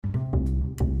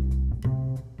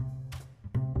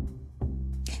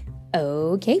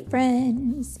Okay,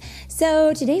 friends.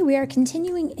 So today we are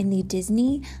continuing in the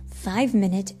Disney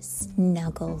 5-Minute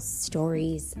Snuggle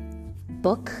Stories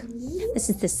book. This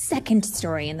is the second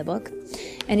story in the book,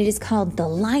 and it is called The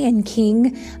Lion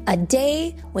King, A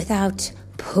Day Without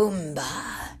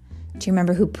Pumbaa. Do you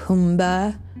remember who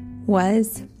Pumbaa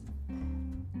was?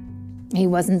 He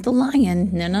wasn't the lion.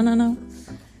 No.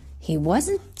 He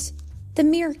wasn't the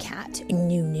meerkat.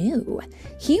 No.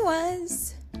 He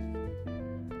was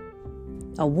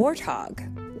a warthog.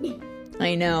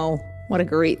 I know. What a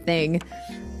great thing.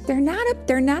 They're not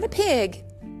a pig,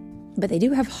 but they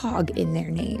do have hog in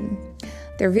their name.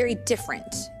 They're very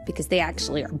different because they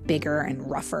actually are bigger and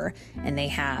rougher, and they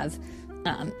have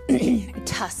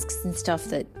tusks and stuff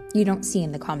that you don't see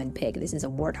in the common pig. This is a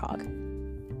warthog.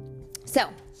 So,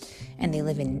 and they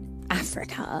live in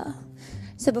Africa.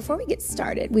 So before we get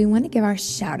started, we want to give our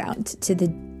shout out to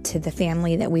the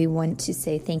family that we want to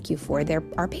say thank you for. They're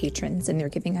our patrons, and they're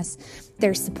giving us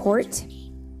their support.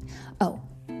 Oh,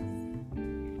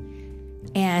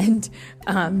 and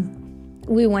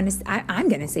we want to. I'm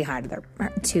going to say hi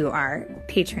to our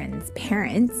patrons'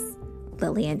 parents,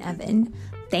 Lily and Evan.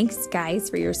 Thanks, guys,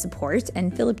 for your support.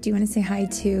 And Philip, do you want to say hi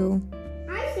to?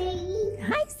 Hi, Sadie.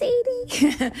 Hi,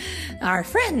 Sadie. Our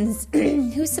friends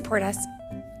who support us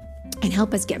and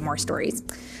help us get more stories.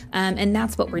 And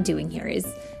that's what we're doing here is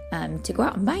to go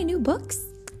out and buy new books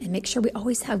and make sure we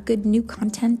always have good new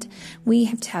content. We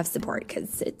have to have support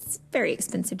because it's very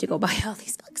expensive to go buy all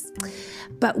these books.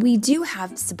 But we do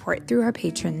have support through our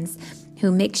patrons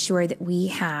who make sure that we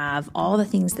have all the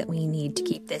things that we need to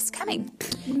keep this coming.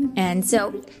 And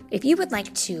so if you would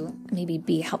like to maybe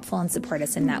be helpful and support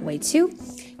us in that way too,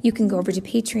 you can go over to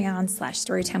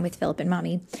Patreon/Storytime with Philip and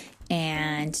Mommy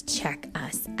and check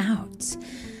us out.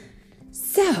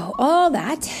 So, all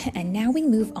that, and now we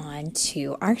move on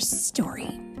to our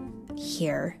story.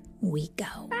 Here we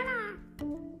go.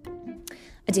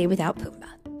 A Day Without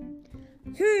Pumbaa.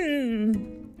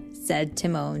 Said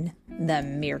Timon, the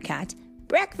meerkat.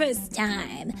 Breakfast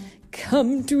time.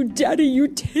 Come to Daddy, you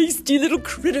tasty little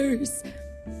critters.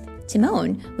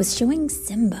 Timon was showing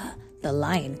Simba, the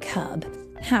lion cub,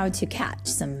 how to catch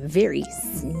some very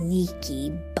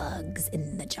sneaky bugs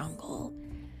in the jungle.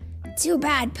 Too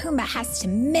bad Pumbaa has to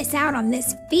miss out on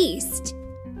this feast,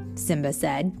 Simba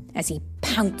said as he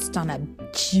pounced on a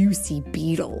juicy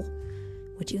beetle.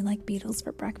 Would you like beetles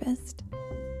for breakfast?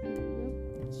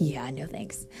 Yeah, no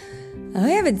thanks. I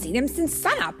haven't seen him since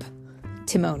sunup,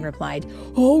 Timon replied.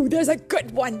 Oh, there's a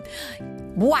good one.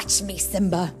 Watch me,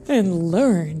 Simba, and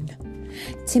learn.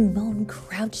 Timon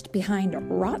crouched behind a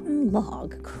rotten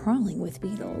log crawling with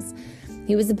beetles.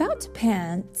 He was about to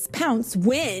pounce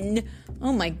when...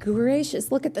 Oh my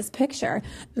gracious, look at this picture.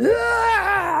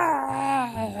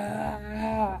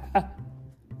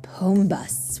 Pumbaa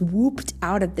swooped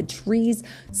out of the trees,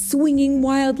 swinging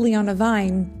wildly on a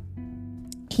vine.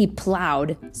 He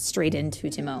plowed straight into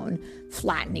Timon,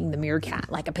 flattening the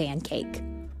meerkat like a pancake.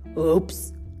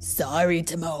 Oops, sorry,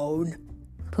 Timon,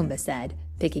 Pumbaa said,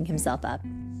 picking himself up.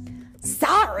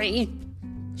 Sorry,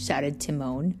 shouted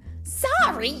Timon.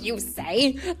 Sorry, you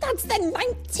say? That's the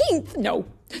 19th, no,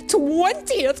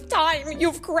 20th time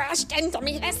you've crashed into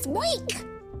me this week.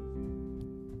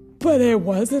 But it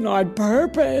wasn't on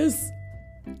purpose,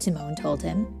 Timon told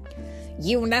him.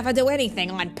 You never do anything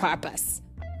on purpose,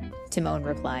 Timon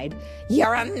replied.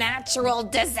 You're a natural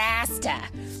disaster.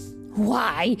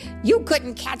 Why? You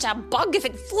couldn't catch a bug if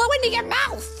it flew into your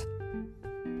mouth.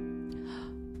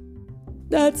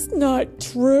 That's not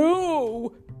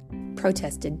true,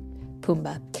 protested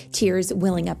Pumbaa, tears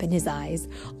welling up in his eyes.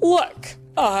 Look,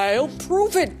 I'll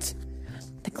prove it.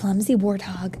 The clumsy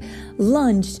warthog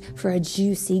lunged for a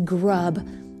juicy grub,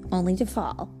 only to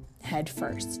fall head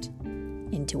first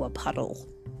into a puddle.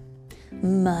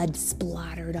 Mud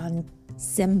splattered on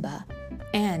Simba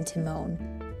and Timon.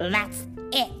 That's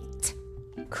it,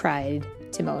 cried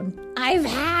Timon. I've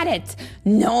had it.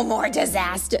 No more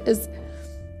disasters.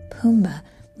 Pumbaa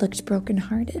looked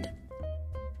broken-hearted.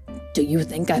 Do you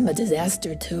think I'm a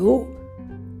disaster too?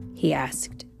 He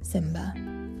asked Simba.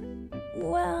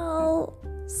 Well,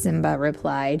 Simba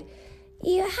replied,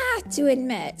 you have to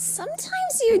admit,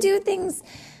 sometimes you do things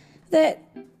that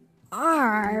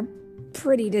are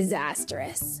pretty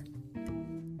disastrous.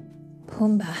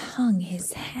 Pumbaa hung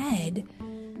his head.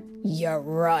 You're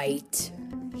right,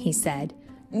 he said.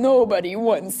 Nobody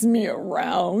wants me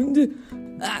around.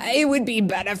 It would be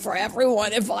better for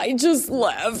everyone if I just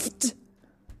left.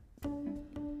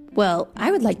 Well,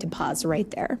 I would like to pause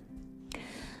right there.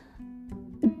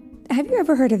 Have you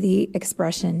ever heard of the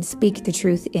expression, speak the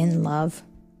truth in love?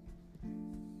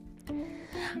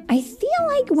 I feel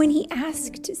like when he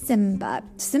asked Simba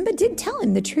did tell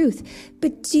him the truth,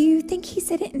 but do you think he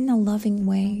said it in a loving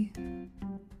way?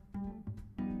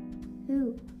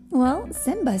 Who? Well,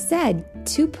 Simba said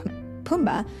to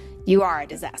Pumbaa, "You are a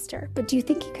disaster," but do you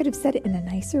think he could have said it in a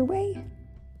nicer way?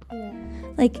 Yeah.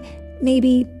 Like,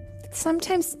 maybe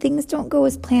sometimes things don't go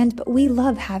as planned, but we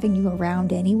love having you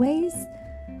around anyways.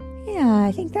 Yeah,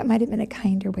 I think that might have been a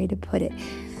kinder way to put it.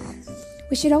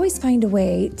 We should always find a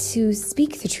way to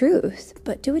speak the truth,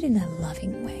 but do it in a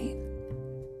loving way.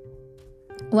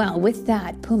 Well, with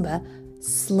that, Pumbaa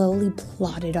slowly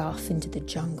plodded off into the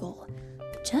jungle.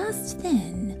 Just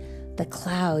then, the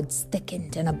clouds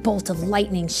thickened and a bolt of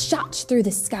lightning shot through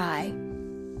the sky.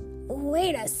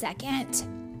 Wait a second,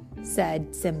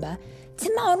 said Simba.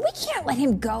 Timon, we can't let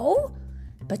him go.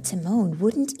 But Timon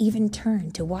wouldn't even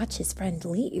turn to watch his friend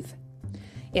leave.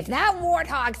 If that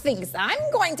warthog thinks I'm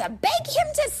going to beg him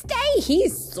to stay,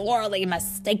 he's sorely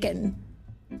mistaken,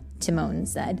 Timon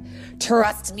said.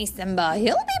 Trust me, Simba,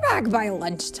 he'll be back by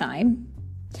lunchtime.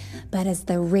 But as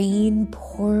the rain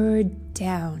poured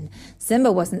down,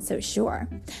 Simba wasn't so sure.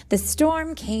 The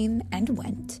storm came and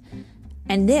went,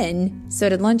 and then so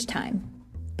did lunchtime.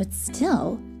 But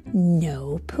still,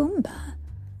 no Pumbaa.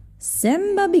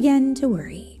 Simba began to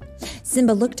worry.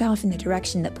 Simba looked off in the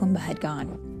direction that Pumbaa had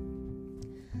gone.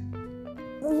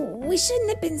 We shouldn't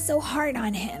have been so hard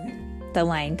on him, the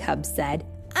lion cub said.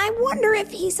 I wonder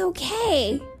if he's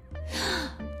okay.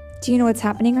 Do you know what's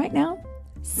happening right now?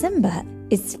 Simba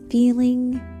is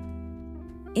feeling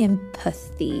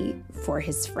empathy for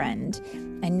his friend.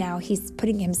 And now he's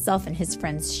putting himself in his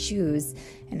friend's shoes.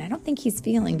 And I don't think he's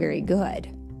feeling very good.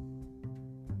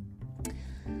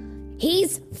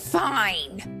 He's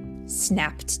fine,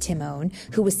 snapped Timon,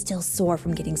 who was still sore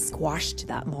from getting squashed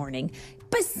that morning.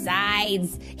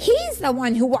 Besides, he's the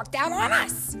one who walked out on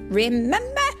us.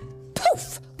 Remember?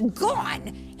 Poof!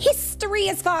 Gone. History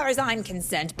as far as I'm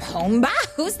concerned. Pumbaa?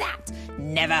 Who's that?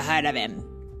 Never heard of him.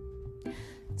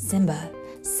 Simba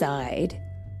sighed.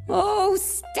 Oh,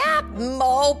 stop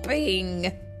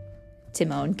moping,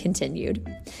 Timon continued.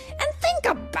 And think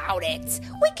about it.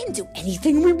 We can do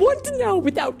anything we want now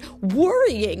without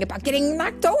worrying about getting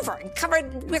knocked over and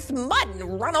covered with mud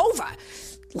and run over.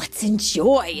 Let's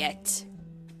enjoy it.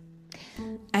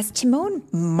 As Timon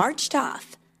marched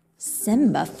off,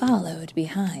 Simba followed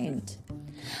behind.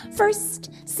 First,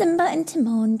 Simba and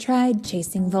Timon tried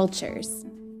chasing vultures.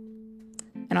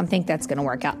 I don't think that's going to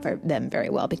work out for them very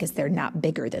well because they're not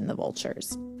bigger than the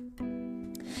vultures.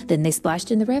 Then they splashed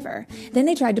in the river. Then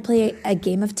they tried to play a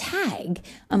game of tag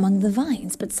among the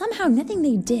vines, but somehow nothing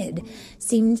they did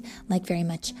seemed like very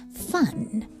much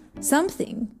fun.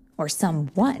 Something or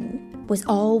someone was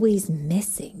always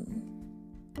missing.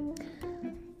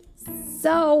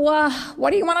 So,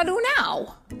 what do you want to do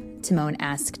now? Timon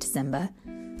asked Simba.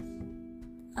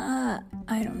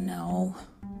 I don't know,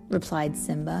 replied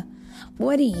Simba.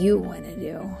 What do you want to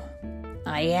do?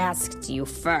 I asked you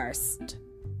first,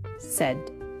 said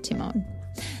Timon.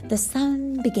 The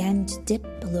sun began to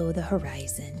dip below the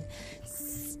horizon.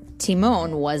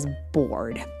 Timon was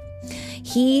bored.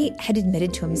 He had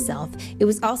admitted to himself it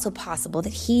was also possible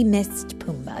that he missed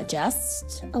Pumbaa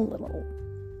just a little.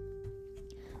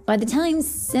 By the time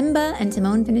Simba and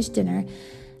Timon finished dinner,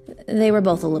 they were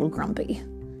both a little grumpy.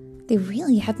 They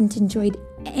really hadn't enjoyed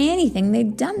anything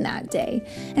they'd done that day,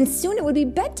 and soon it would be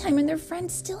bedtime and their friend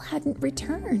still hadn't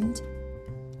returned.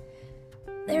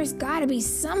 There's gotta be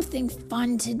something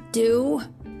fun to do,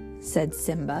 said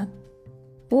Simba.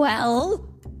 Well,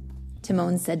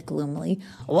 Timon said gloomily,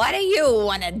 what do you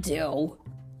want to do?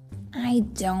 I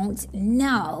don't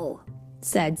know,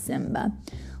 said Simba.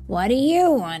 What do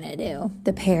you want to do?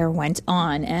 The pair went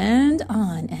on and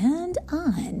on and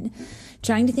on,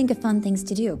 trying to think of fun things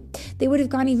to do. They would have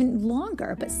gone even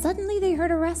longer, but suddenly they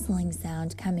heard a rustling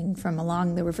sound coming from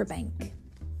along the riverbank.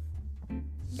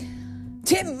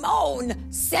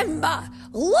 Timon! Simba!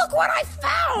 Look what I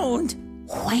found!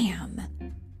 Wham!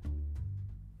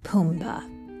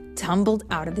 Pumbaa tumbled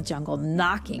out of the jungle,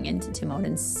 knocking into Timon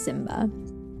and Simba.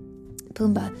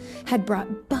 Pumbaa had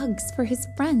brought bugs for his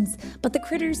friends, but the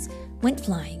critters went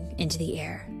flying into the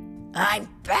air. I'm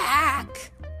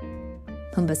back,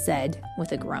 Pumbaa said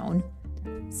with a groan.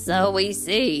 So we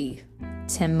see,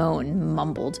 Timon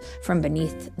mumbled from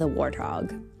beneath the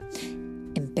warthog.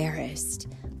 Embarrassed,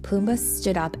 Pumbaa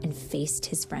stood up and faced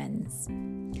his friends.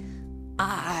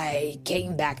 I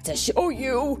came back to show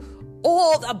you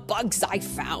all the bugs I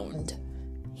found,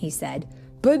 he said.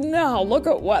 But now look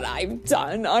at what I've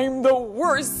done. I'm the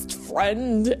worst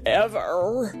friend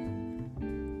ever.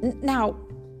 Now,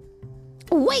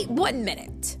 wait 1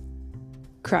 minute,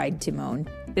 cried Timon.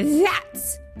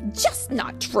 That's Just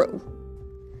not true.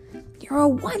 You're a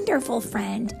wonderful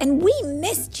friend, and we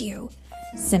missed you,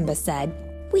 Simba said.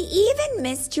 We even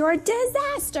missed your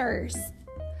disasters.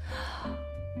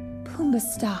 Pumbaa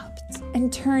stopped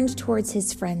and turned towards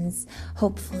his friends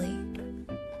hopefully.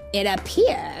 It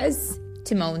appears,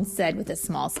 Timon said with a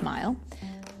small smile,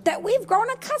 that we've grown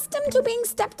accustomed to being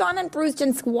stepped on and bruised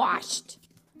and squashed.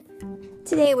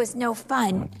 Today was no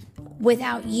fun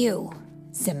without you,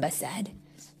 Simba said.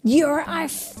 You're our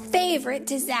favorite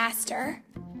disaster.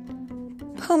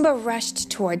 Pumbaa rushed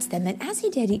towards them, and as he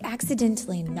did, he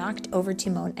accidentally knocked over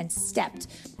Timon and stepped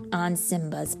on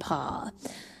Simba's paw.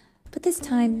 But this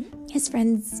time, his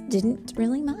friends didn't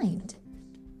really mind.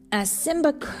 As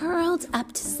Simba curled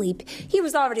up to sleep, he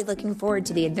was already looking forward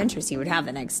to the adventures he would have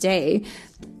the next day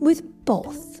with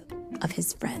both of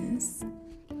his friends.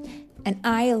 And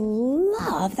I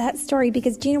love that story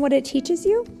because do you know what it teaches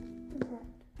you?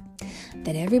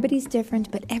 That everybody's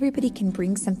different, but everybody can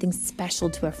bring something special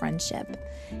to a friendship.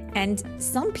 And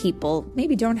some people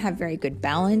maybe don't have very good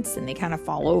balance and they kind of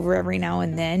fall over every now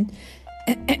and then.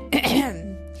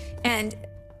 And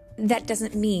that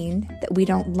doesn't mean that we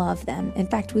don't love them. In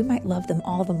fact, we might love them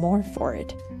all the more for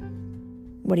it.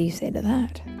 What do you say to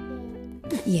that?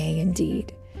 Yay,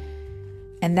 indeed.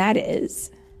 And that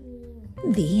is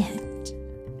the end.